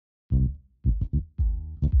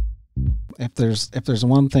If there's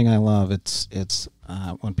one thing I love, it's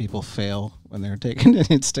when people fail when they're taking an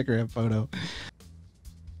Instagram photo.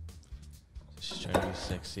 She's trying to be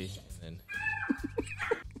sexy. And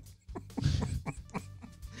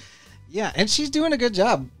Yeah, and she's doing a good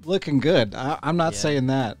job, looking good. I'm not saying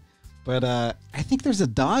that, but I think there's a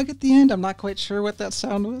dog at the end. I'm not quite sure what that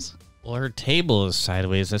sound was. well, her table is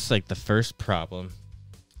sideways. That's like the first problem.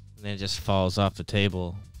 And then it just falls off the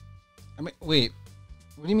table. I mean, wait.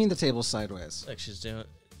 What do you mean the table's sideways? Like she's doing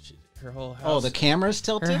her whole house. Oh, the camera's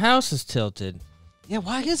tilted? Her house is tilted. Yeah,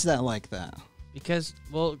 why is that like that? Because,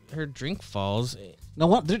 well, her drink falls. No,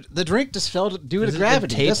 what? The drink just fell due to Is it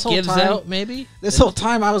gravity. The tape gives out, maybe? This whole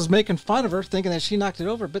time I was making fun of her, thinking that she knocked it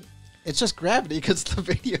over, but it's just gravity because the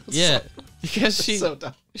video. Yeah, because she so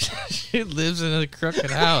dumb. she lives in a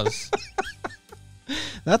crooked house.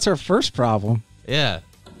 That's her first problem. Yeah.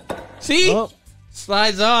 See? Oh,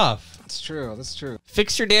 Slides off. that's true. That's true.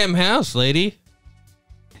 Fix your damn house, lady.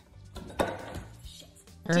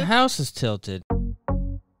 Her house is tilted.